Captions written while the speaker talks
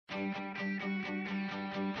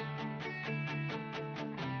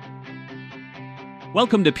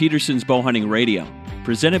Welcome to Peterson's Bowhunting Radio,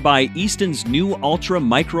 presented by Easton's new Ultra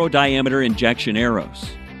Micro Diameter Injection Arrows.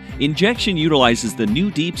 Injection utilizes the new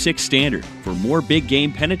Deep 6 standard for more big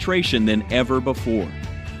game penetration than ever before.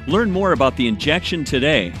 Learn more about the injection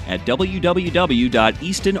today at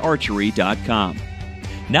www.eastonarchery.com.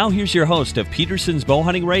 Now here's your host of Peterson's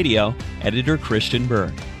Bowhunting Radio, Editor Christian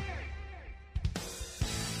Berg.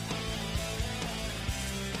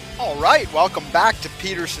 All right, welcome back to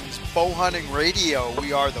Peterson's Bowhunting Radio.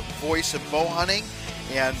 We are the voice of bowhunting,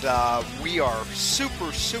 and we are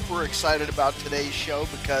super excited about today's show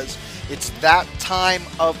because it's that time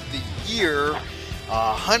of the year.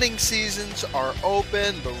 Hunting seasons are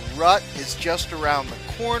open. The rut is just around the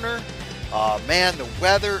corner. Man, the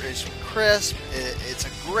weather is crisp. It's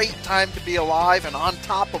a great time to be alive, and on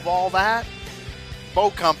top of all that,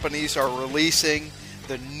 bow companies are releasing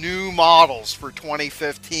the new models for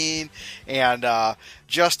 2015, and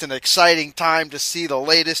just an exciting time to see the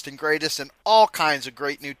latest and greatest and all kinds of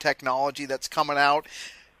great new technology that's coming out.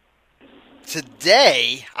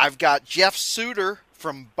 Today, I've got Jeff Suter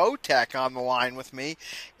from Bowtech on the line with me,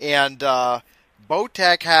 and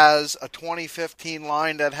Bowtech has a 2015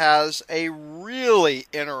 line that has a really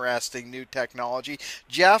interesting new technology.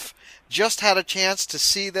 Jeff just had a chance to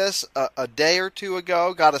see this a day or two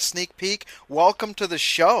ago, got a sneak peek. Welcome to the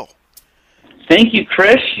show. Thank you,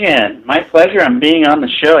 Christian. My pleasure. I'm being on the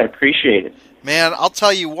show. I appreciate it. Man, I'll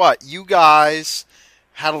tell you what, you guys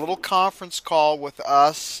had a little conference call with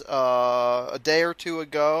us a day or two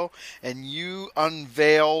ago, and you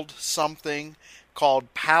unveiled something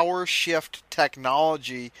called Power Shift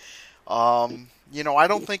Technology. I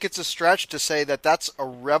don't think it's a stretch to say that that's a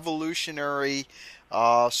revolutionary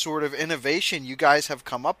sort of innovation you guys have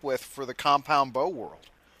come up with for the compound bow world.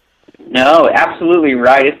 No, absolutely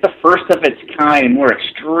right. It's the first of its kind, and we're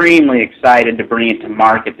extremely excited to bring it to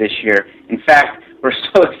market this year. In fact, we're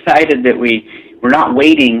so excited that we're not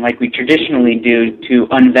waiting like we traditionally do to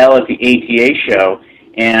unveil at the ATA show,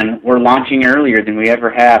 and we're launching earlier than we ever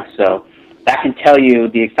have. So that can tell you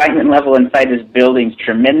the excitement level inside this building is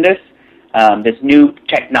tremendous. This new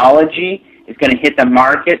technology is going to hit the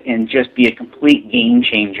market and just be a complete game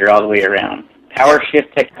changer all the way around. Power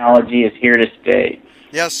Shift technology is here to stay.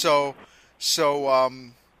 Yeah, so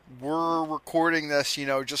we're recording this,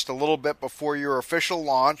 just a little bit before your official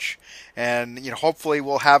launch, and hopefully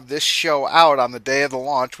we'll have this show out on the day of the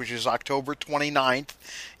launch, which is October 29th.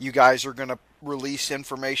 You guys are going to release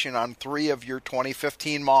information on 3 of your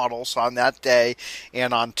 2015 models on that day,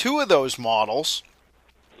 and on 2 of those models,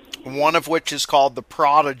 one of which is called the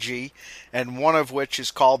Prodigy and one of which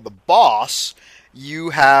is called the Boss,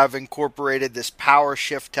 you have incorporated this Power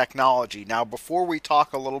Shift technology. Now, before we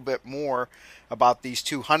talk a little bit more about these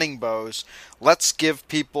 2 hunting bows, let's give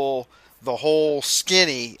people the whole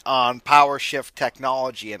skinny on Power Shift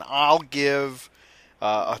technology, and I'll give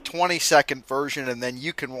a 20-second version, and then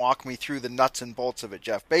you can walk me through the nuts and bolts of it,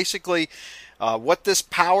 Jeff. Basically, what this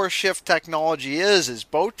Power Shift technology is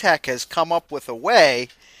Bowtech has come up with a way,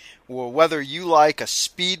 whether you like a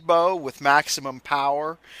speed bow with maximum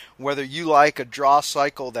power, whether you like a draw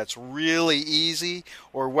cycle that's really easy,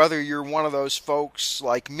 or whether you're one of those folks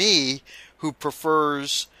like me who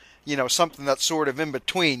prefers something that's sort of in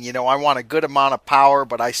between. I want a good amount of power,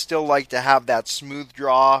 but I still like to have that smooth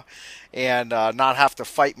draw and not have to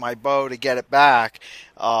fight my bow to get it back.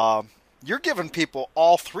 You're giving people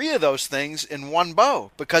all 3 of those things in one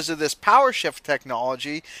bow. Because of this Power Shift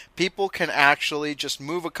technology, people can actually just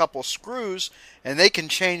move a couple screws and they can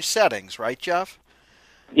change settings, right, Jeff?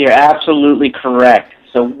 You're absolutely correct.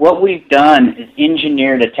 So what we've done is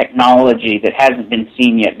engineered a technology that hasn't been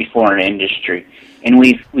seen yet before in industry. And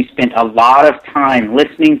we spent a lot of time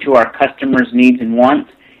listening to our customers' needs and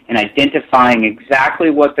wants and identifying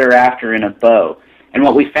exactly what they're after in a bow. And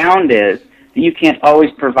what we found is that you can't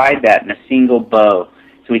always provide that in a single bow.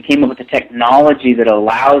 So we came up with a technology that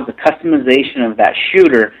allows the customization of that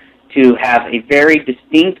shooter to have a very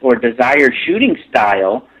distinct or desired shooting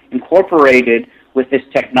style incorporated with this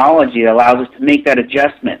technology that allows us to make that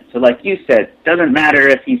adjustment. So like you said, it doesn't matter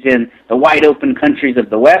if he's in the wide open countries of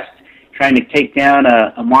the West trying to take down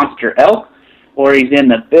a monster elk, or he's in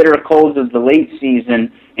the bitter colds of the late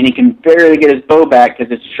season and he can barely get his bow back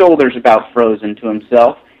because his shoulder's about frozen to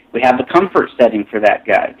himself. We have the comfort setting for that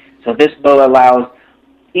guy. So this bow allows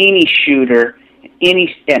any shooter,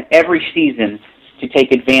 every season to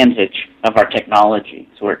take advantage of our technology.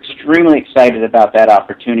 So we're extremely excited about that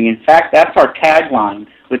opportunity. In fact, that's our tagline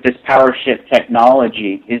with this Power Shift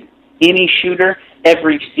technology, is any shooter,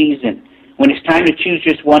 every season. When it's time to choose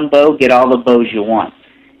just one bow, get all the bows you want.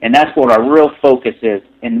 And that's what our real focus is.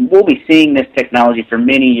 And we'll be seeing this technology for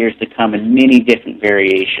many years to come in many different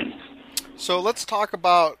variations. So let's talk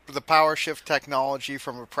about the PowerShift technology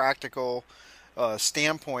from a practical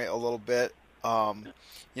standpoint a little bit.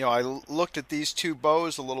 I looked at these two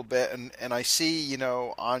bows a little bit, and I see,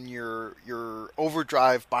 on your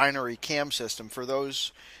overdrive binary cam system, for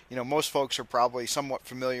those, most folks are probably somewhat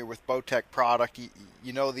familiar with Bowtech product.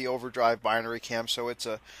 You know the overdrive binary cam, so it's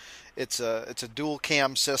a dual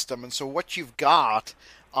cam system. And so what you've got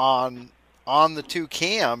on the two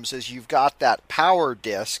cams is you've got that power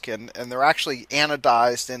disc, and they're actually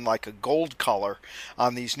anodized in like a gold color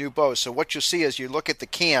on these new bows. So what you'll see as you look at the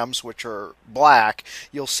cams, which are black,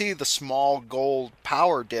 you'll see the small gold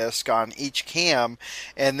power disc on each cam,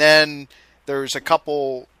 and then there's a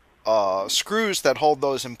couple screws that hold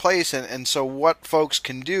those in place. And so what folks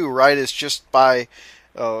can do, right, is just by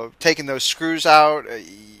taking those screws out,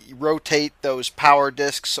 rotate those power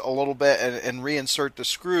discs a little bit and reinsert the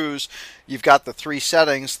screws. You've got the three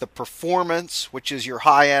settings: the performance, which is your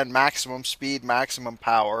high-end maximum speed, maximum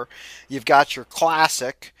power. You've got your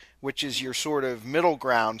classic, which is your sort of middle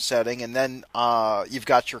ground setting, and then you've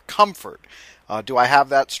got your comfort. Do I have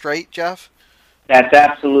that straight, Jeff? That's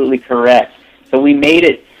absolutely correct. So we made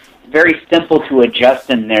it very simple to adjust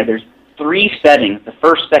in there. There's three settings: the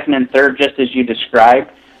first, second, and third, just as you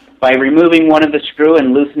described. By removing one of the screw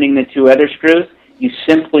and loosening the two other screws, you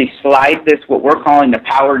simply slide this, what we're calling the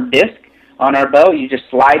power disc on our bow. You just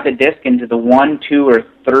slide the disc into the 1, 2, or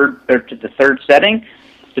to the third setting,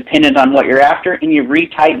 depending on what you're after, and you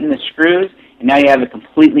retighten the screws, and now you have a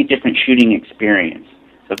completely different shooting experience.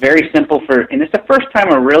 So very simple and it's the first time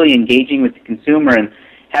we're really engaging with the consumer and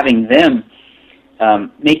having them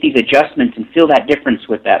make these adjustments and feel that difference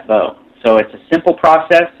with that bow. So it's a simple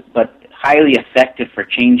process, but highly effective for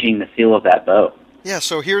changing the feel of that bow. Yeah,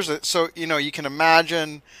 so you can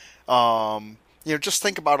imagine, just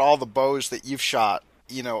think about all the bows that you've shot,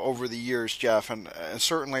 over the years, Jeff, and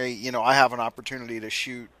certainly, I have an opportunity to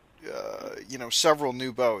shoot, several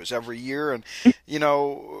new bows every year, and,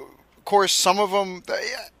 of course, some of them,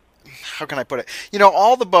 how can I put it?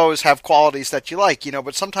 All the bows have qualities that you like,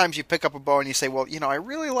 but sometimes you pick up a bow and you say, well, I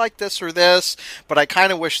really like this or this, but I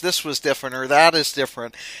kind of wish this was different or that is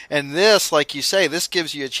different. And this, like you say, this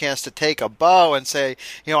gives you a chance to take a bow and say,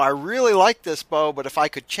 I really like this bow, but if I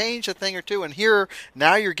could change a thing or two, and here,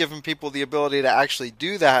 now you're giving people the ability to actually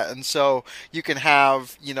do that. And so you can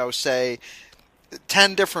have, say,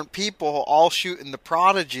 10 different people all shooting the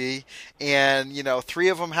Prodigy, and 3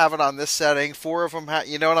 of them have it on this setting, 4 of them have,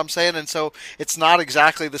 you know what I'm saying? And so it's not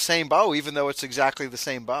exactly the same bow, even though it's exactly the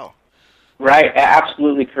same bow. Right,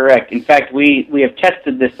 absolutely correct. In fact, we have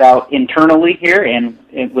tested this out internally here and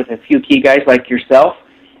with a few key guys like yourself,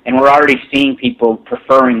 and we're already seeing people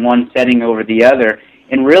preferring one setting over the other.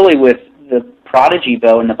 And really with the Prodigy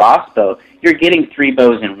bow and the Boss bow, you're getting 3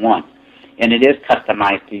 bows in one. And it is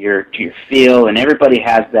customized to your feel, and everybody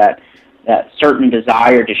has that certain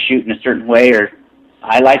desire to shoot in a certain way. Or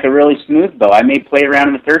I like a really smooth bow. I may play around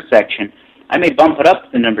in the third section. I may bump it up to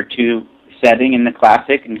the number 2 setting in the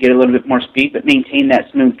classic and get a little bit more speed, but maintain that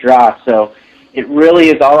smooth draw. So it really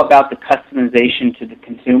is all about the customization to the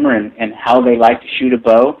consumer and how they like to shoot a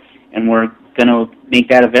bow, and we're going to make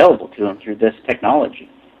that available to them through this technology.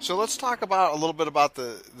 So let's talk about a little bit about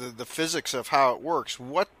the physics of how it works.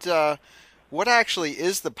 What actually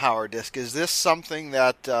is the power disc? Is this something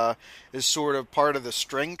that is sort of part of the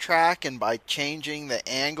string track, and by changing the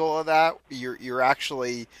angle of that, you're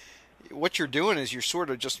actually, what you're doing is you're sort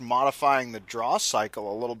of just modifying the draw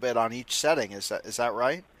cycle a little bit on each setting. Is that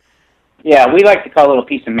right? Yeah, we like to call a little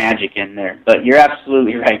piece of magic in there, but you're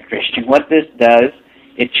absolutely right, Christian. What this does,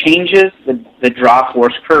 it changes the draw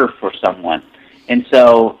force curve for someone. And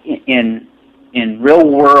so in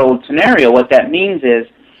real-world scenario, what that means is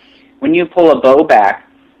when you pull a bow back,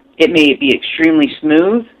 it may be extremely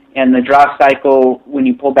smooth, and the draw cycle, when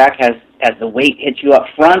you pull back, has the weight hits you up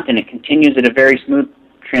front, and it continues at a very smooth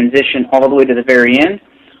transition all the way to the very end.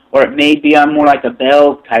 Or it may be on more like a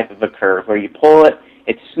bell type of a curve, where you pull it,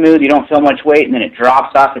 it's smooth, you don't feel much weight, and then it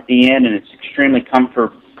drops off at the end, and it's extremely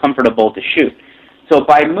comfortable to shoot. So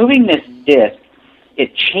by moving this disc,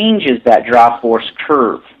 it changes that draw force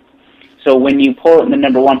curve. So when you pull it in the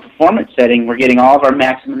number 1 performance setting, we're getting all of our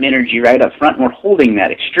maximum energy right up front, and we're holding that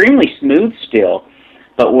extremely smooth still,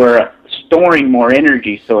 but we're storing more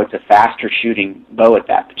energy, so it's a faster shooting bow at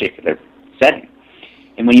that particular setting.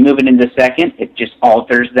 And when you move it into second, it just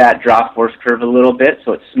alters that draw force curve a little bit,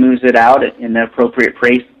 so it smooths it out in the appropriate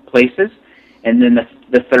places. And then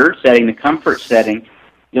the third setting, the comfort setting,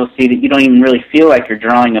 you'll see that you don't even really feel like you're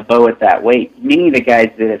drawing a bow at that weight. Many of the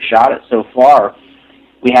guys that have shot it so far,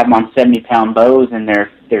 we have them on 70-pound bows, and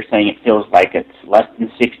they're saying it feels like it's less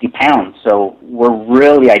than 60 pounds. So we're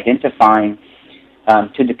really identifying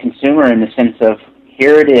to the consumer in the sense of,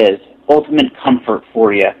 here it is, ultimate comfort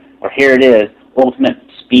for you, or here it is, ultimate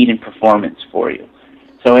speed and performance for you.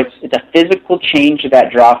 So it's a physical change of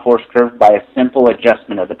that draw force curve by a simple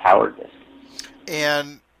adjustment of the power disc.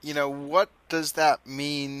 And, what does that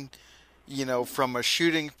mean, from a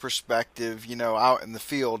shooting perspective, out in the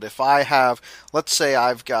field? If I have, let's say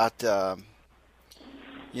I've got,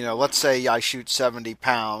 let's say I shoot 70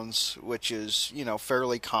 pounds, which is,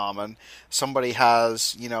 fairly common. Somebody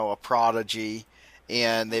has, a Prodigy,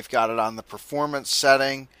 and they've got it on the performance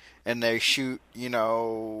setting, and they shoot,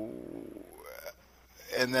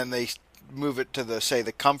 and then they move it to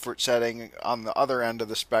the comfort setting on the other end of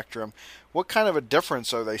the spectrum. What kind of a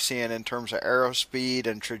difference are they seeing in terms of arrow speed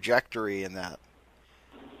and trajectory in that?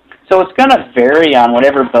 So it's going to vary on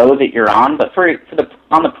whatever bow that you're on, but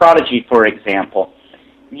on the Prodigy, for example,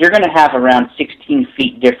 you're going to have around 16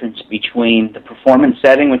 feet difference between the performance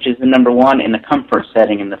setting, which is the number one, and the comfort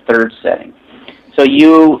setting in the third setting. So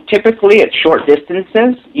you typically, at short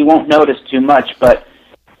distances, you won't notice too much, but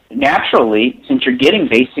naturally, since you're getting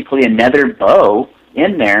basically another bow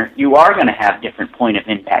in there, you are going to have different point of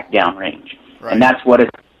impact downrange. Right. And that's what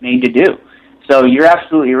it's made to do. So you're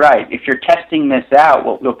absolutely right. If you're testing this out,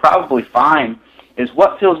 what you'll probably find is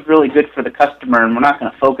what feels really good for the customer, and we're not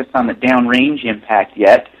going to focus on the downrange impact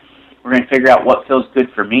yet. We're going to figure out what feels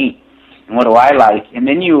good for me and what do I like, and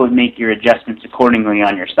then you would make your adjustments accordingly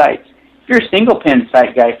on your sights. If you're a single-pin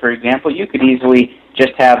sight guy, for example, you could easily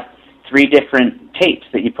just have 3 different tapes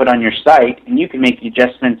that you put on your sight, and you can make the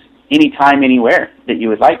adjustments anytime, anywhere that you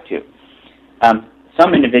would like to.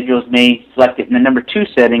 Some individuals may select it in the number 2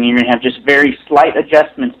 setting, and you're going to have just very slight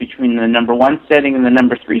adjustments between the number 1 setting and the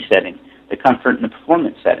number 3 setting, the comfort and the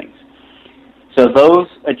performance settings. So those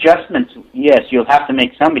adjustments, yes, you'll have to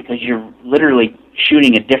make some because you're literally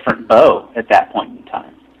shooting a different bow at that point in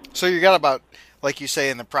time. So you got about, like you say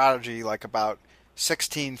in the Prodigy, like about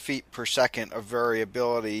 16 feet per second of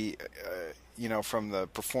variability, from the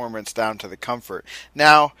performance down to the comfort.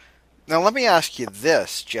 Now let me ask you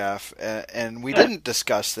this, Jeff, and we didn't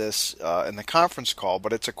discuss this in the conference call,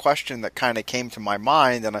 but it's a question that kind of came to my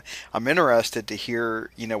mind, and I'm interested to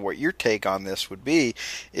hear, what your take on this would be,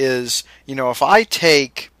 is, if I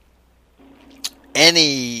take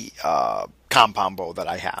any compound bow that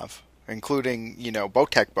I have, including,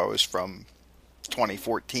 Bowtech bows from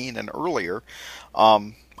 2014 and earlier,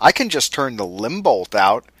 I can just turn the limb bolt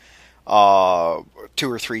out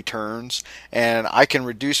 2 or 3 turns, and I can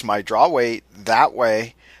reduce my draw weight that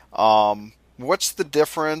way. What's the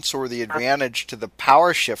difference or the advantage to the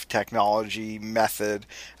power shift technology method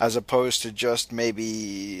as opposed to just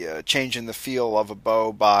maybe changing the feel of a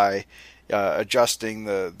bow by adjusting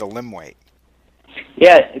the limb weight?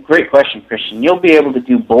 Yeah, great question, Christian. You'll be able to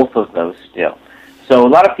do both of those still. So a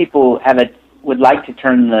lot of people would like to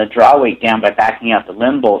turn the draw weight down by backing out the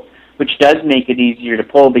limb bolt, which does make it easier to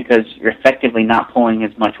pull because you're effectively not pulling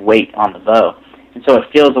as much weight on the bow. And so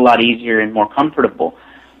it feels a lot easier and more comfortable.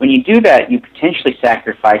 When you do that, you potentially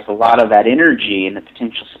sacrifice a lot of that energy and the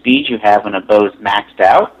potential speed you have when a bow's maxed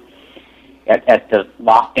out at the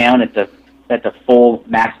lockdown, at the full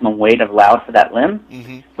maximum weight allowed for that limb.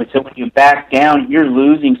 Mm-hmm. But so when you back down, you're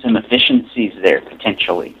losing some efficiencies there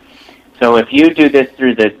potentially. So if you do this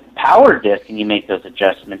through the power disc and you make those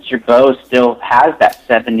adjustments, your bow still has that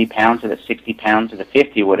 70 pounds or the 60 pounds or the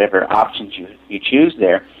 50, whatever options you choose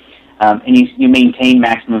there, and you maintain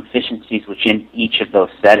maximum efficiencies within each of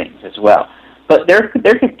those settings as well. But there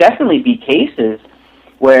could definitely be cases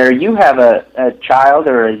where you have a child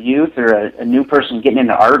or a youth or a new person getting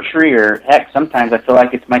into archery, or heck, sometimes I feel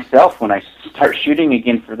like it's myself when I start shooting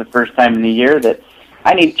again for the first time in the year that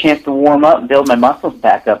I need a chance to warm up and build my muscles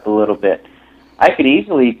back up a little bit. I could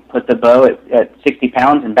easily put the bow at 60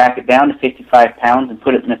 pounds and back it down to 55 pounds and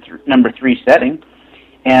put it in the number 3 setting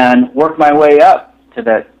and work my way up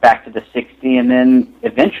to back to the 60 and then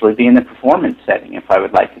eventually be in the performance setting if I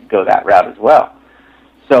would like to go that route as well.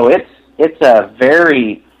 So it's a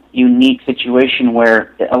very unique situation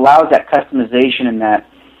where it allows that customization and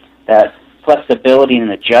that flexibility and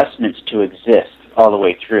adjustments to exist all the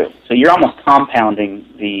way through. So you're almost compounding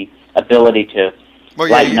the ability to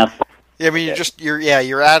lighten up. Yeah, I mean,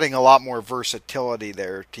 you're adding a lot more versatility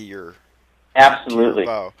there to your absolutely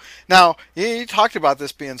bow. Now, you talked about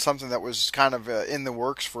this being something that was kind of in the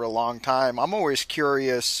works for a long time. I'm always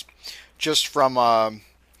curious, just for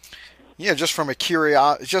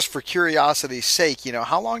curiosity's sake.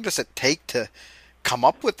 How long does it take to come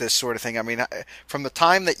up with this sort of thing? I mean, from the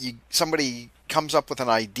time that somebody comes up with an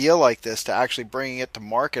idea like this to actually bringing it to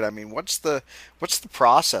market? I mean, what's the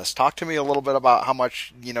process? Talk to me a little bit about how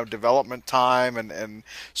much, development time and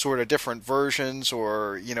sort of different versions,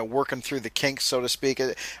 or, working through the kinks, so to speak.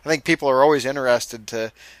 I think people are always interested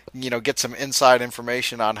to, get some inside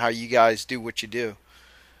information on how you guys do what you do.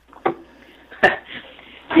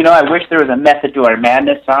 I wish there was a method to our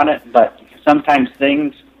madness on it, but sometimes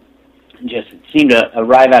things just seem to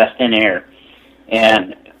arrive out of thin air.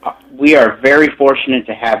 And we are very fortunate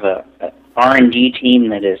to have a R&D team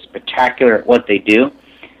that is spectacular at what they do.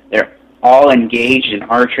 They're all engaged in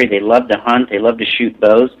archery. They love to hunt. They love to shoot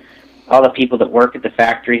bows. All the people that work at the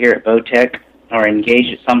factory here at Bowtech are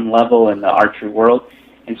engaged at some level in the archery world.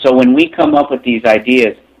 And so when we come up with these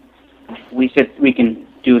ideas, we can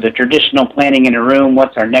do the traditional planning in a room,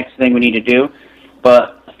 what's our next thing we need to do.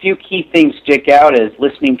 But a few key things stick out as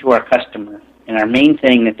listening to our customer. And our main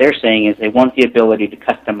thing that they're saying is they want the ability to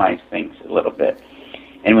customize things a little bit.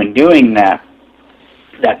 And when doing that,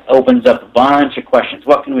 that opens up a bunch of questions.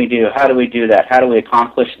 What can we do? How do we do that? How do we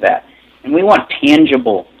accomplish that? And we want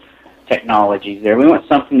tangible technologies there. We want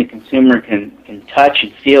something the consumer can touch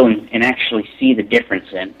and feel and actually see the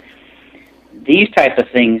difference in. These type of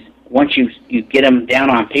things, once you get them down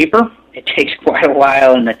on paper, it takes quite a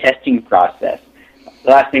while in the testing process. The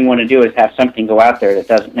last thing we want to do is have something go out there that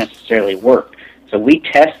doesn't necessarily work. So we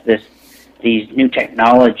test these new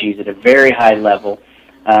technologies at a very high level.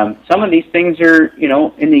 Some of these things are,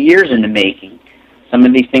 in the years in the making. Some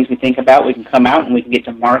of these things we think about, we can come out and we can get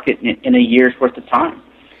to market in a year's worth of time.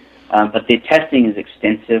 But the testing is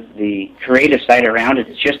extensive. The creative side around it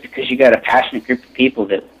is just because you got a passionate group of people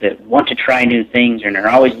that want to try new things and are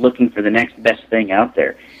always looking for the next best thing out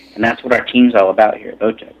there. And that's what our team's all about here at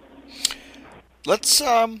Bowtech.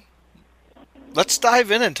 Let's dive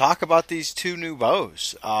in and talk about these two new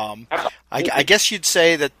bows. I guess you'd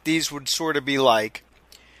say that these would sort of be like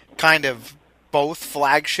kind of both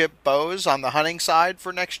flagship bows on the hunting side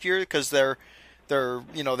for next year, because they've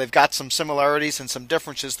got some similarities and some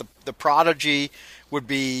differences. The Prodigy would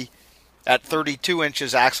be at 32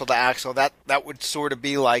 inches axle to axle. That would sort of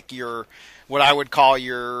be like what I would call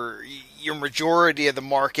your majority of the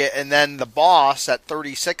market, and then the Boss at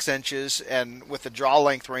 36 inches and with a draw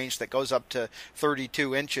length range that goes up to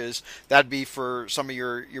 32 inches. That'd be for some of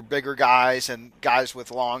your bigger guys and guys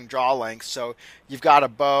with long draw lengths. So you've got a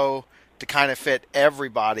bow to kind of fit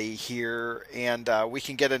everybody here, and we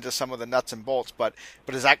can get into some of the nuts and bolts. But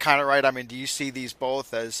is that kind of right? I mean, do you see these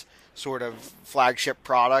both as sort of flagship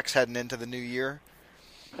products heading into the new year?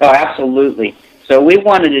 Oh, absolutely. So we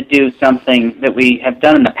wanted to do something that we have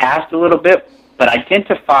done in the past a little bit, but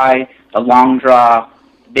identify the long draw,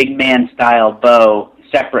 big man style bow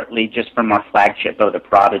separately just from our flagship bow, the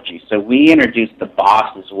Prodigy. So we introduced the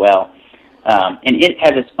Boss as well. And it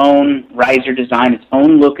has its own riser design, its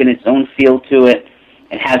own look and its own feel to it.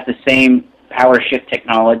 It has the same power shift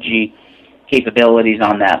technology capabilities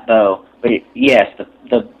on that bow. But yes,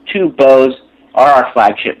 the two bows are our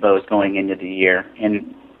flagship bows going into the year,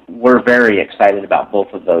 and we're very excited about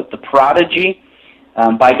both of those. The Prodigy,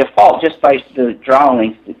 by default, just by the draw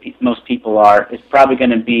length that most people are, is probably going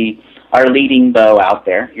to be our leading bow out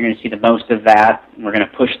there. You're going to see the most of that, and we're going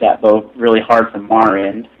to push that bow really hard from our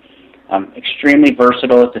end. Extremely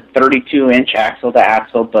versatile. It's a 32-inch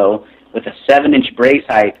axle-to-axle bow with a 7-inch brace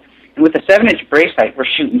height. And with a 7-inch brace height, we're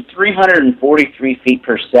shooting 343 feet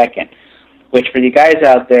per second, which for you guys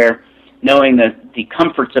out there, knowing the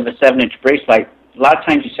comforts of a 7-inch brace height, a lot of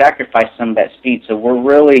times you sacrifice some of that speed. So we're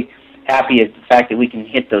really happy at the fact that we can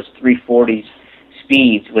hit those 340s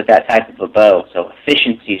speeds with that type of a bow. So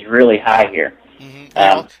efficiency is really high here.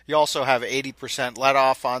 Mm-hmm. You also have 80% let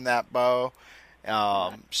off on that bow.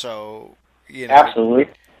 Absolutely.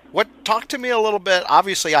 Talk to me a little bit.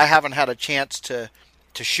 Obviously, I haven't had a chance to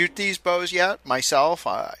shoot these bows yet myself.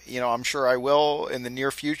 I'm sure I will in the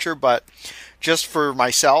near future, but just for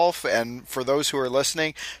myself and for those who are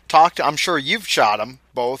listening, I'm sure you've shot them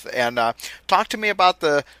both, and talk to me about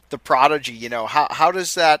the Prodigy. How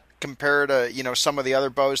does that compare to some of the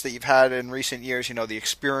other bows that you've had in recent years? The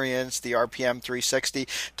Experience, the RPM 360.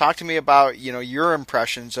 Talk to me about your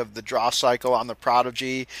impressions of the draw cycle on the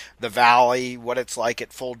Prodigy, the Valley, what it's like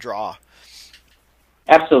at full draw.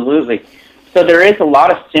 Absolutely. So there is a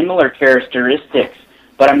lot of similar characteristics,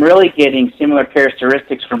 but I'm really getting similar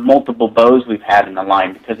characteristics from multiple bows we've had in the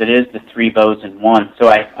line, because it is the three bows in one. So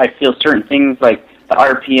I feel certain things like the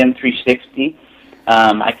RPM 360.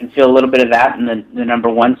 I can feel a little bit of that in the number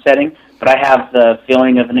one setting, but I have the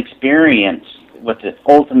feeling of an Experience with the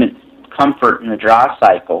ultimate comfort in the draw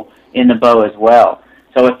cycle in the bow as well.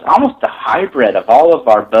 So it's almost a hybrid of all of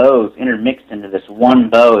our bows intermixed into this one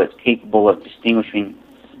bow that's capable of distinguishing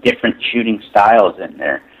different shooting styles in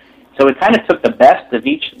there. So we kind of took the best of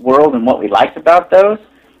each world and what we liked about those,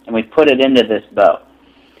 and we put it into this bow.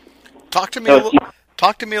 Talk to me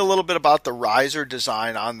a little bit about the riser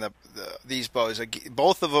design on these bows.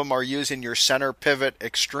 Both of them are using your center pivot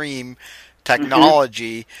extreme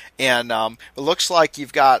technology, and it looks like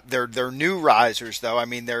you've got they're new risers, though. I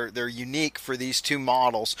mean, they're unique for these two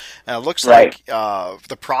models. And it looks like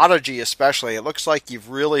the Prodigy, especially. It looks like you've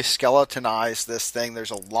really skeletonized this thing.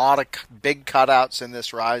 There's a lot of big cutouts in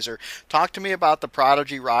this riser. Talk to me about the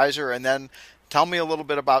Prodigy riser, and then tell me a little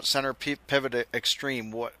bit about center pivot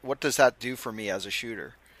extreme. What does that do for me as a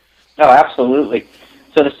shooter? Oh, absolutely.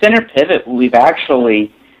 So the center pivot we've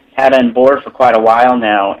actually had on board for quite a while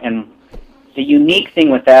now, and the unique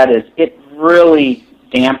thing with that is it really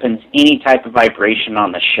dampens any type of vibration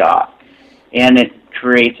on the shot, and it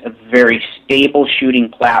creates a very stable shooting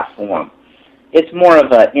platform. It's more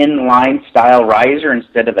of an inline style riser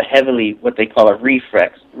instead of a heavily, what they call a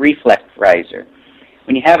reflex riser.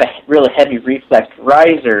 When you have a really heavy reflex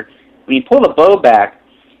riser, when you pull the bow back,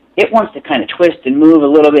 it wants to kind of twist and move a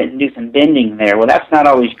little bit and do some bending there. Well, that's not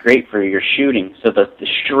always great for your shooting. So the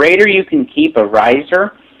straighter you can keep a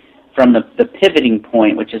riser from the pivoting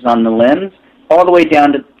point, which is on the limbs, all the way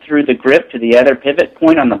down through the grip to the other pivot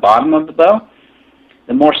point on the bottom of the bow,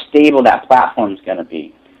 the more stable that platform is going to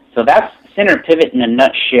be. So that's center pivot in a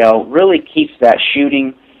nutshell, really keeps that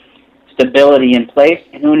shooting stability in place.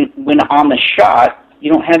 And when on the shot,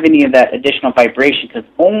 you don't have any of that additional vibration because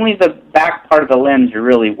only the back part of the limbs are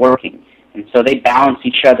really working. And so they balance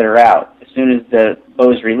each other out. As soon as the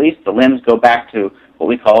bow is released, the limbs go back to what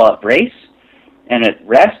we call a brace and at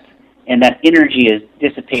rest, and that energy is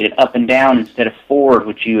dissipated up and down instead of forward,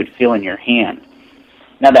 which you would feel in your hand.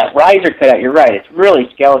 Now that riser cutout, you're right, it's really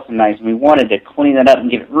skeletonized, and we wanted to clean it up and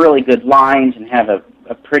give it really good lines and have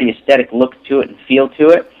a pretty aesthetic look to it and feel to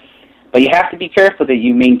it. But you have to be careful that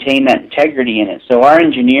you maintain that integrity in it. So our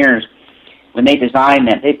engineers, when they design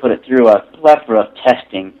that, they put it through a plethora of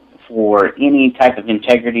testing for any type of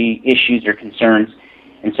integrity issues or concerns.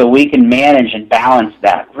 And so we can manage and balance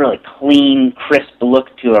that really clean, crisp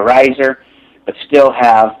look to a riser, but still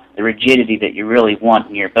have the rigidity that you really want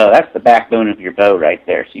in your bow. That's the backbone of your bow right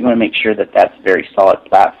there. So you want to make sure that that's a very solid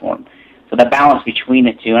platform. So the balance between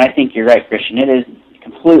the two, and I think you're right, Christian, it is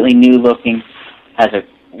completely new looking, has a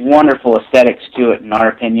wonderful aesthetics to it in our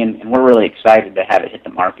opinion, and we're really excited to have it hit the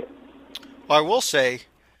market. Well, I will say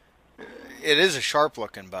it is a sharp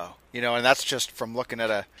looking bow, and that's just from looking at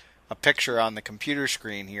a picture on the computer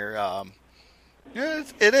screen here.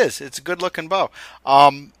 It is. It's a good looking bow.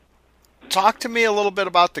 Talk to me a little bit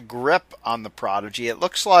about the grip on the Prodigy. It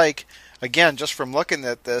looks like, again, just from looking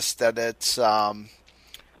at this, that it's,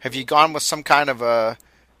 have you gone with some kind of a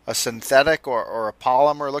synthetic or a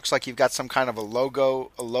polymer? It looks like you've got some kind of a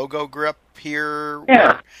logo grip here.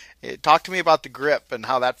 Yeah. Talk to me about the grip and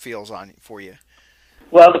how that feels for you.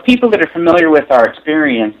 Well, the people that are familiar with our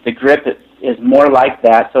experience, the grip is more like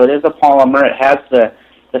that. So it is a polymer. It has the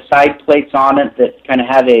side plates on it that kind of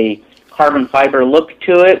have a carbon fiber look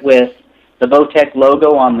to it with the Bowtech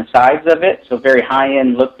logo on the sides of it. So very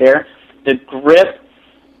high-end look there. The grip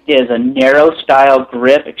is a narrow style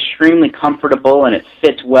grip, extremely comfortable, and it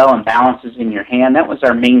fits well and balances in your hand. That was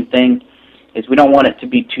our main thing, is we don't want it to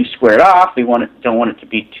be too squared off. We don't want it to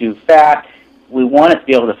be too fat. We want it to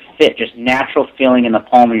be able to fit just natural feeling in the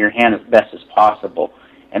palm of your hand as best as possible.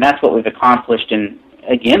 And that's what we've accomplished. And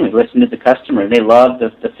again, we listened to the customer. They love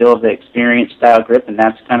the feel of the experience style grip, and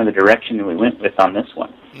that's kind of the direction that we went with on this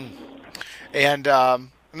one. And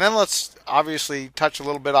then let's obviously touch a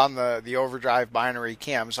little bit on the Overdrive binary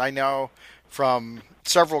cams. I know from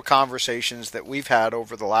several conversations that we've had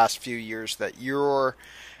over the last few years that your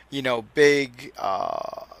big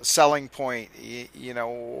selling point,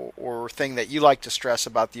 or thing that you like to stress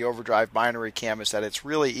about the Overdrive binary cam is that it's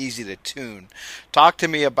really easy to tune. Talk to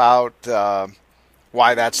me about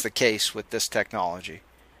why that's the case with this technology.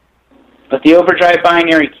 But the Overdrive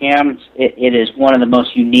binary cams, it is one of the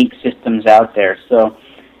most unique systems out there. So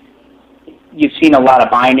you've seen a lot of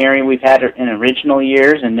binary we've had in original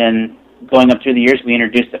years, and then going up through the years, we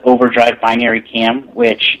introduced the Overdrive binary cam,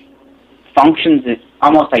 which functions as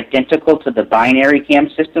almost identical to the binary cam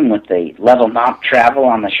system with the level knob travel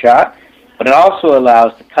on the shot, but it also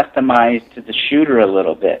allows to customize to the shooter a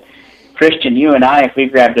little bit. Christian, you and I, if we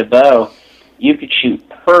grabbed a bow, you could shoot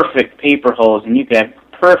perfect paper holes and you could have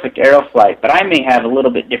perfect arrow flight, but I may have a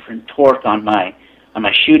little bit different torque on my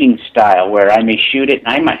shooting style, where I may shoot it and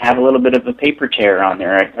I might have a little bit of a paper tear on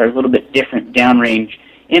there, or a little bit different downrange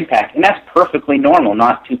impact. And that's perfectly normal.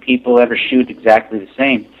 Not two people ever shoot exactly the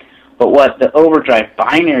same. But what the overdrive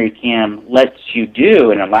binary cam lets you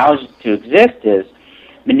do and allows it to exist is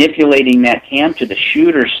manipulating that cam to the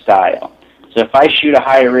shooter style. So if I shoot a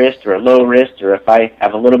high wrist or a low wrist, or if I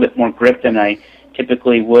have a little bit more grip than I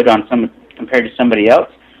typically would on compared to somebody else,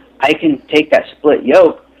 I can take that split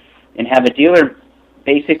yoke and have a dealer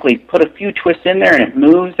basically put a few twists in there, and it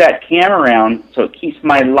moves that cam around so it keeps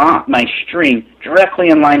my string directly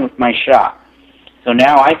in line with my shot. So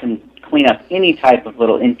now I can clean up any type of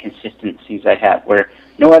little inconsistencies I have, where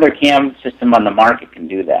no other cam system on the market can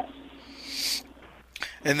do that.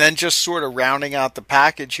 And then just sort of rounding out the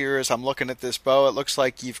package here, as I'm looking at this bow, it looks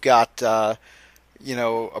like you've got a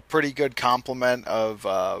pretty good complement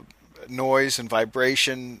of noise and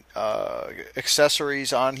vibration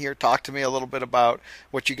accessories on here. Talk to me a little bit about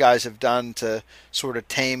what you guys have done to sort of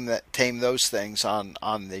tame those things on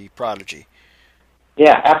the Prodigy.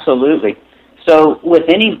 Yeah, absolutely. So with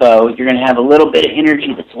any bow, you're going to have a little bit of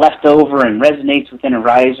energy that's left over and resonates within a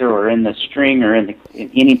riser or in the string or in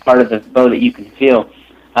any part of the bow that you can feel.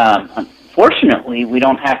 Unfortunately, we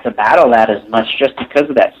don't have to battle that as much just because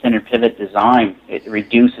of that center pivot design. It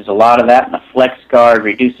reduces a lot of that, and the flex guard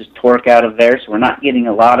reduces torque out of there, so we're not getting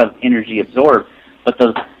a lot of energy absorbed. But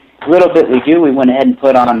the little bit we do, we went ahead and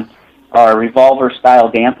put on our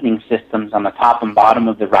revolver-style dampening systems on the top and bottom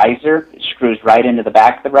of the riser. It screws right into the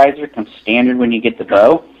back of the riser, comes standard when you get the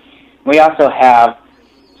bow. We also have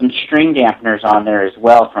some string dampeners on there as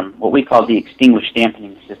well from what we call the extinguished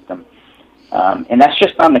dampening system. And that's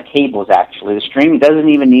just on the cables, actually. The string doesn't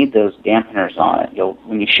even need those dampeners on it.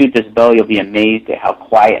 When you shoot this bow, you'll be amazed at how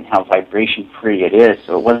quiet and how vibration-free it is,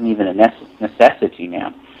 so it wasn't even a necessity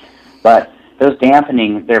now. But those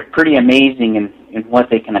dampening, they're pretty amazing in what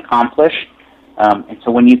they can accomplish. And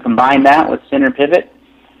so when you combine that with center pivot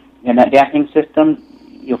and that dampening system,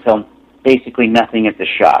 you'll feel basically nothing at the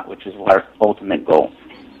shot, which is our ultimate goal.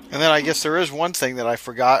 And then I guess there is one thing that I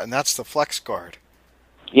forgot, and that's the flex guard.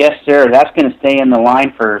 Yes, sir. That's going to stay in the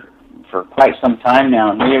line for quite some time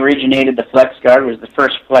now. And we originated the flex guard. It was the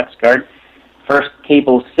first flex guard, first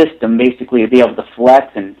cable system basically to be able to flex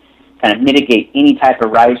and kind of mitigate any type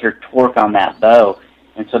of riser torque on that bow.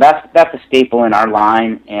 And so that's a staple in our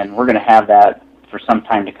line, and we're going to have that for some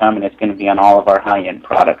time to come, and it's going to be on all of our high-end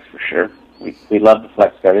products for sure. We love the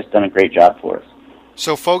flex guard. It's done a great job for us.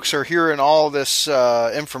 So folks are hearing all this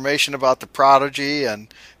information about the Prodigy,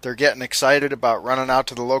 and they're getting excited about running out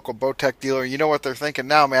to the local Bowtech dealer. You know what they're thinking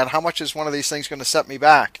now, man? How much is one of these things going to set me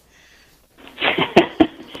back?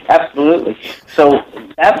 Absolutely. So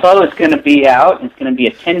that bow is going to be out. It's going to be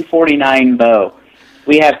a 1049 bow.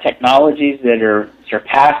 We have technologies that are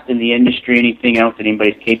surpassed in the industry, anything else that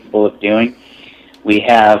anybody's capable of doing. We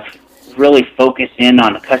have really focused in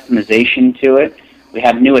on customization to it. We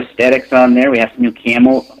have new aesthetics on there. We have some new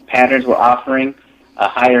camo patterns we're offering, a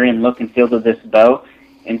higher-end look and feel to this bow.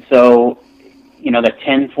 And so, the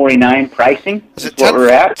 1049 pricing is what we're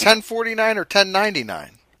at. 1049 or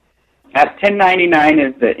 1099? At 1099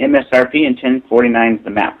 is the MSRP, and 1049 is the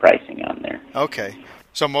MAP pricing on there. Okay.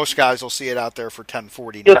 So most guys will see it out there for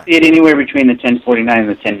 1049. You'll see it anywhere between the 1049 and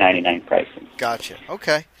the 1099 pricing. Gotcha.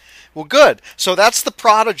 Okay. Well, good. So that's the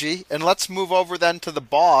Prodigy, and let's move over then to the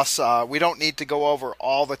Boss. We don't need to go over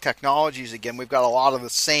all the technologies again. We've got a lot of the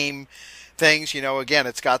same things. Again,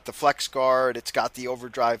 it's got the flex guard, it's got the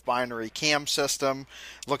overdrive binary cam system.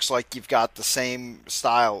 Looks like you've got the same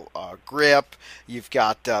style grip. You've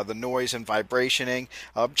got the noise and vibrationing.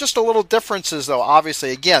 Just a little differences, though.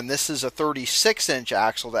 Obviously, again, this is a 36-inch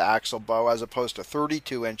axle-to-axle bow as opposed to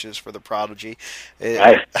 32 inches for the Prodigy.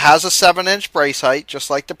 It has a 7-inch brace height,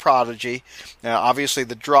 just like the Prodigy. Obviously,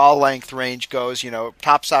 the draw length range goes,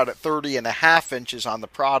 tops out at 30.5 inches on the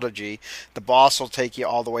Prodigy. The Boss will take you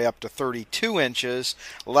all the way up to 32 inches.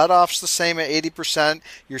 Let-off's the same at 80%.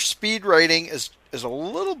 Your speed rating is a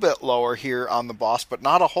little bit lower here on the Boss, but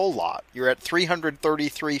not a whole lot. You're at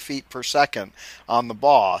 333 feet per second on the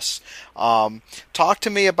Boss. Talk to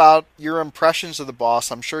me about your impressions of the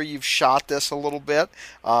Boss. I'm sure you've shot this a little bit.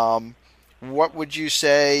 What would you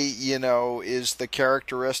say, is the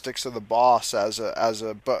characteristics of the Boss as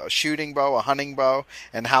a shooting bow, a hunting bow,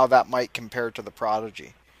 and how that might compare to the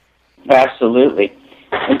Prodigy? Absolutely.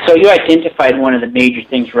 And so you identified one of the major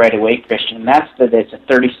things right away, Christian, and that's that it's a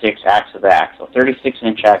 36 axle-to-axle,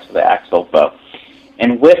 36-inch axle-to-axle bow.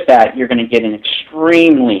 And with that, you're going to get an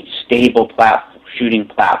extremely stable shooting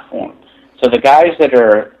platform. So the guys that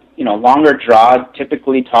are, longer draw,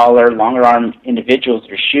 typically taller, longer-armed individuals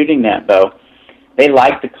that are shooting that bow, they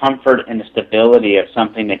like the comfort and the stability of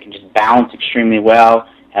something that can just balance extremely well,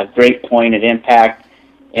 have great point at impact,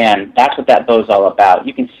 And that's what that bow's all about.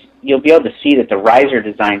 You'll be able to see that the riser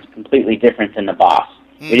design is completely different than the Boss.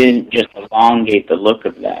 We didn't just elongate the look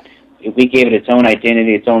of that. We gave it its own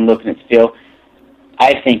identity, its own look and its feel.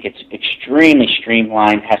 I think it's extremely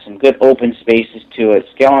streamlined, has some good open spaces to it,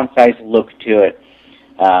 scale and size look to it.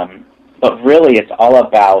 But really, it's all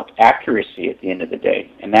about accuracy at the end of the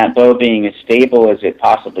day. And that bow being as stable as it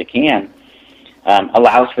possibly can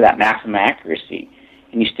allows for that maximum accuracy.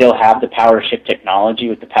 And you still have the power shift technology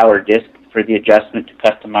with the power disc for the adjustment to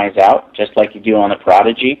customize out, just like you do on the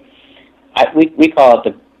Prodigy. We call it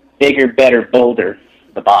the bigger, better, bolder,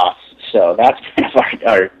 the Boss. So that's kind of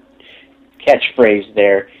our catchphrase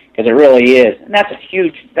there, because it really is. And that's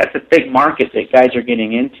a big market that guys are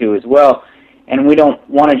getting into as well. And we don't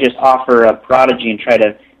want to just offer a Prodigy and try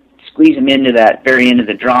to squeeze them into that very end of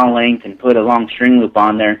the draw length and put a long string loop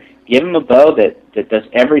on there. Give them a bow that does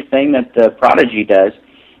everything that the Prodigy does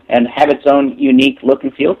and have its own unique look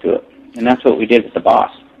and feel to it. And that's what we did with the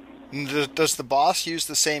Boss. Does the Boss use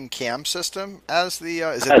the same cam system as the?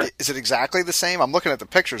 Is it exactly the same? I'm looking at the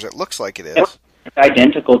pictures. It looks like it is. It's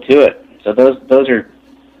identical to it. So those are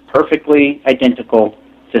perfectly identical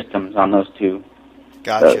systems on those two.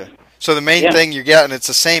 Gotcha. So the main thing you're getting, it's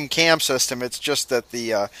the same cam system. It's just that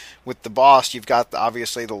with the Boss, you've got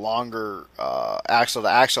obviously the longer axle to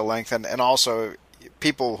axle length, and also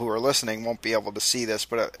people who are listening won't be able to see this,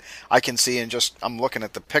 but I can see, and I'm looking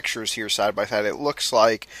at the pictures here side by side. It looks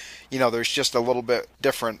like, there's just a little bit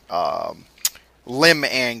different limb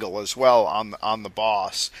angle as well on the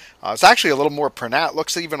Boss. It's actually a little more pronounced.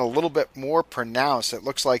 Looks even a little bit more pronounced. It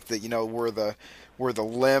looks like where the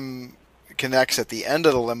limb connects at the end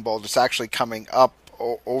of the limb bolt, it's actually coming up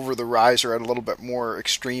over the riser at a little bit more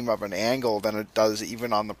extreme of an angle than it does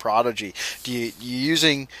even on the Prodigy. You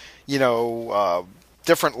using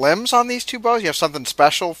different limbs on these two bows? You have something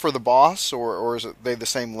special for the Boss, or is it they the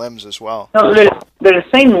same limbs as well? No, they're the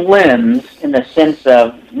same limbs in the sense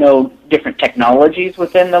of no different technologies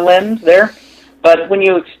within the limbs there. But when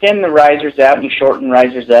you extend the risers out and you shorten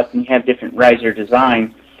risers up and you have different riser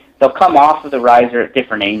designs, they'll come off of the riser at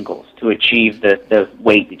different angles to achieve the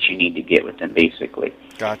weight that you need to get with them, basically.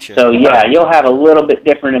 Gotcha. So, you'll have a little bit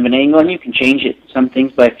different of an angle, and you can change it, some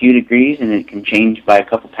things by a few degrees, and it can change by a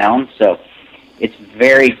couple pounds. So it's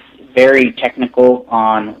very, very technical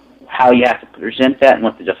on how you have to present that and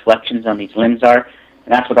what the deflections on these limbs are.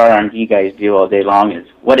 And that's what our R&D guys do all day long, is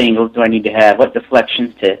what angles do I need to have, what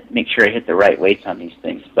deflections to make sure I hit the right weights on these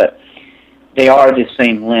things. But they are the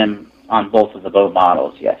same limb on both of the bow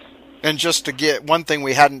models, yes. And just to get one thing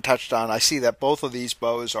we hadn't touched on, I see that both of these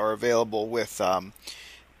bows are available with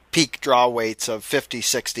peak draw weights of 50,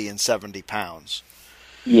 60, and 70 pounds.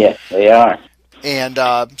 Yes, they are. And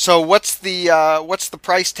so what's the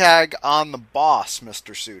price tag on the Boss,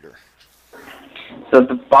 Mr. Suter? So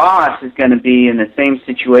the Boss is going to be in the same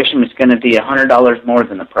situation. It's going to be $100 more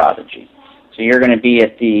than the Prodigy. So you're going to be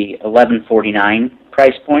at the $1149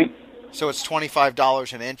 price point. So it's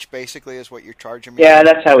 $25 an inch, basically, is what you're charging me? Yeah,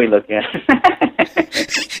 that's how we look at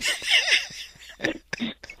it.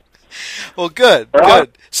 Well, good. We're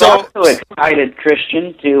also excited,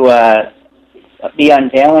 Christian, to be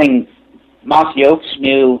unveiling Mossy Oak's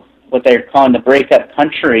new, what they're calling the Breakup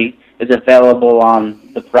Country, is available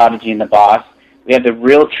on the Prodigy and the Boss. We have the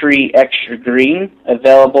Realtree Extra Green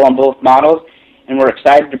available on both models, and we're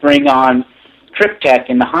excited to bring on Triptech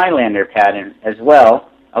in the Highlander pattern as well,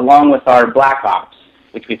 along with our Black Ops,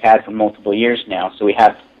 which we've had for multiple years now. So we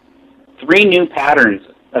have 3 new patterns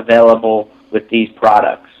available with these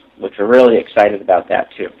products, which we're really excited about that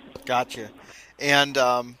too. Gotcha. And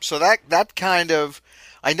so that kind of,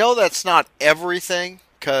 I know that's not everything,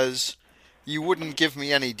 because you wouldn't give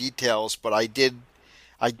me any details, but I did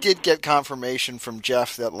get confirmation from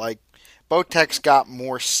Jeff that, like, Bowtech's got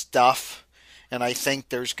more stuff, and I think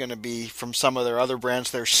there's going to be, from some of their other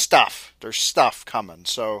brands, there's stuff coming.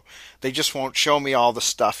 So they just won't show me all the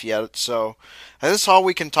stuff yet. So that's all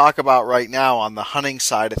we can talk about right now on the hunting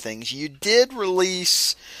side of things. You did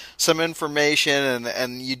release some information,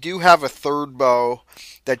 and you do have a third bow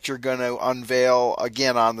that you're going to unveil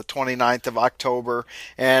again on the 29th of October.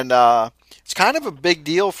 And it's kind of a big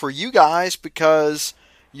deal for you guys, because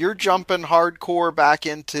you're jumping hardcore back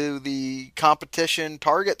into the competition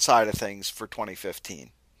target side of things for 2015.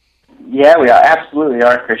 Yeah, we absolutely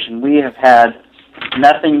are, Christian. We have had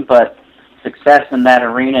nothing but success in that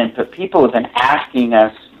arena, but people have been asking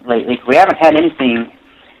us lately. We haven't had anything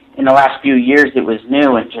in the last few years that was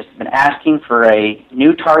new, and just been asking for a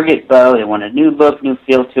new target bow. They want a new look, new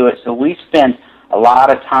feel to it. So we spent a lot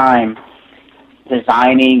of time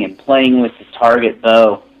designing and playing with the target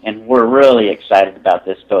bow, and we're really excited about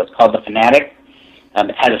this bow. It's called the Fanatic.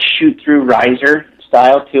 It has a shoot-through riser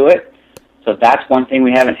style to it, so that's one thing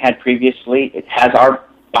we haven't had previously. It has our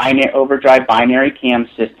overdrive binary cam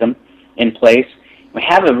system in place. We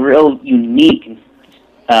have a real unique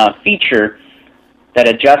feature that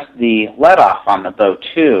adjusts the let-off on the bow,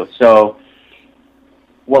 too. So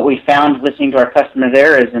what we found listening to our customer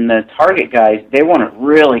there is, in the Target guys, they want to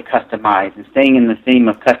really customize, and staying in the theme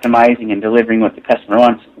of customizing and delivering what the customer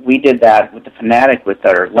wants. We did that with the Fanatic with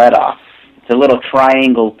our let-off. It's a little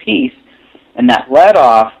triangle piece, and that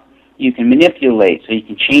let-off you can manipulate, so you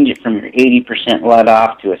can change it from your 80%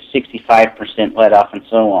 let-off to a 65% let-off and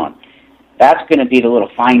so on. That's going to be the little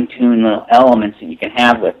fine-tuned little elements that you can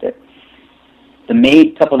have with it.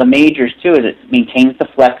 Couple of the majors, too, is it maintains the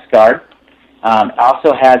flex guard. It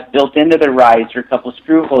also has built into the riser a couple of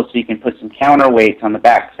screw holes so you can put some counterweights on the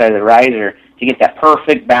back side of the riser to get that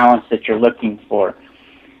perfect balance that you're looking for.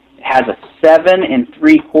 It has a 7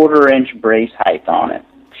 3/4 brace height on it,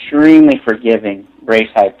 extremely forgiving brace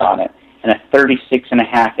height on it, and a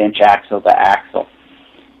 36.5 axle to axle.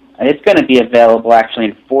 And it's going to be available actually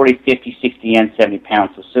in 40, 50, 60, and 70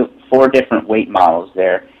 pounds, so 4 different weight models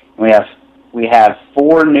there. And we have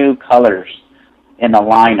 4 new colors in the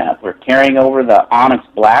lineup. We're carrying over the Onyx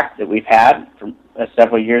Black that we've had for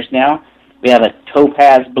several years now. We have a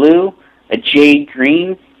Topaz Blue, a Jade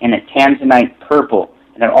Green, and a Tanzanite Purple.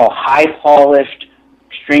 And they're all high-polished,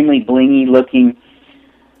 extremely blingy-looking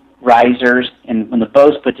risers. And when the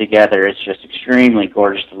bow's put together, it's just extremely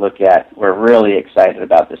gorgeous to look at. We're really excited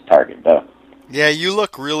about this Target bow. Yeah, you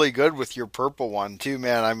look really good with your purple one too,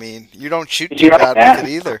 man. I mean, you don't shoot too bad with it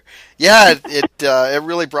either. Yeah, it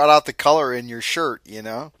really brought out the color in your shirt, you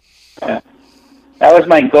know. Yeah. That was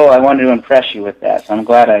my goal. I wanted to impress you with that, so I'm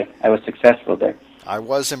glad I was successful there. I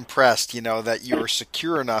was impressed, you know, that you were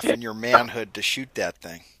secure enough in your manhood to shoot that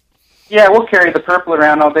thing. Yeah, we'll carry the purple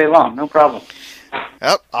around all day long, no problem.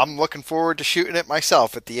 Yep, I'm looking forward to shooting it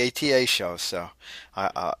myself at the ATA show, so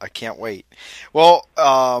I can't wait. Well,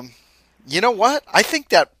 you know what? I think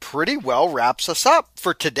that pretty well wraps us up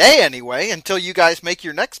for today anyway, until you guys make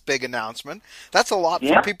your next big announcement. That's a lot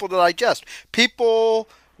for people to digest. People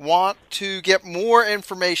want to get more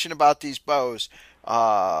information about these bows.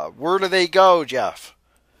 Where do they go, Jeff?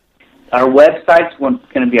 Our website's going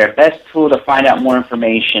to be our best tool to find out more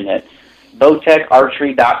information at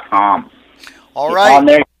bowtecharchery.com. All right. On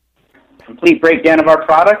there, complete breakdown of our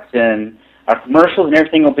products and our commercials and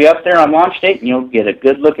everything will be up there on launch date, and you'll get a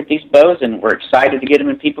good look at these bows, and we're excited to get them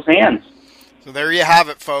in people's hands. So there you have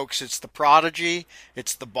it, folks. It's the Prodigy.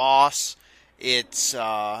 It's the Boss. It's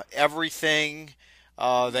everything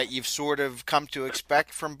that you've sort of come to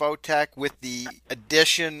expect from Bowtech, with the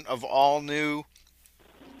addition of all new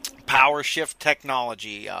power shift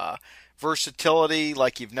technology, versatility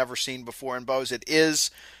like you've never seen before in bows. It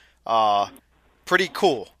is pretty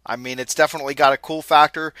cool. I mean, it's definitely got a cool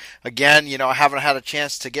factor. Again, you know, I haven't had a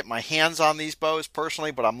chance to get my hands on these bows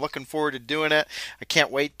personally, but I'm looking forward to doing it. I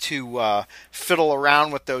can't wait to fiddle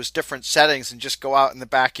around with those different settings and just go out in the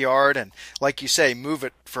backyard and, like you say, move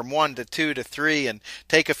it from 1 to 2 to 3 and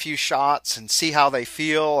take a few shots and see how they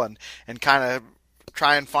feel and kind of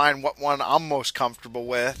try and find what one I'm most comfortable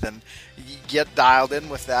with and get dialed in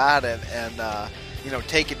with that and you know,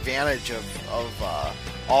 take advantage of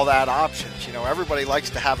all that options. You know, everybody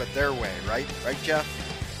likes to have it their way, right? Right, Jeff?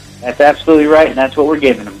 That's absolutely right, and that's what we're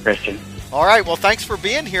giving them, Christian. All right, well, thanks for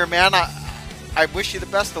being here, man. I wish you the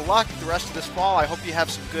best of luck the rest of this fall. I hope you have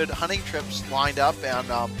some good hunting trips lined up, and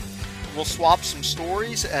we'll swap some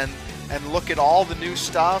stories and look at all the new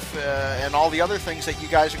stuff and all the other things that you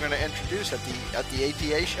guys are going to introduce at the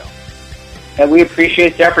ATA show. And we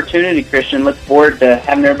appreciate the opportunity, Christian. Look forward to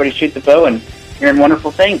having everybody shoot the bow and hearing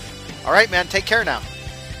wonderful things. All right, man. Take care now.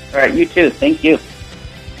 All right, you too. Thank you.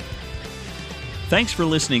 Thanks for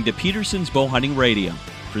listening to Peterson's Bow Hunting Radio,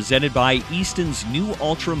 presented by Easton's new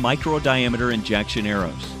Ultra Micro Diameter Injection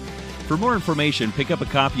Arrows. For more information, pick up a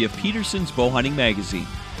copy of Peterson's Bow Hunting Magazine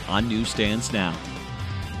on newsstands now.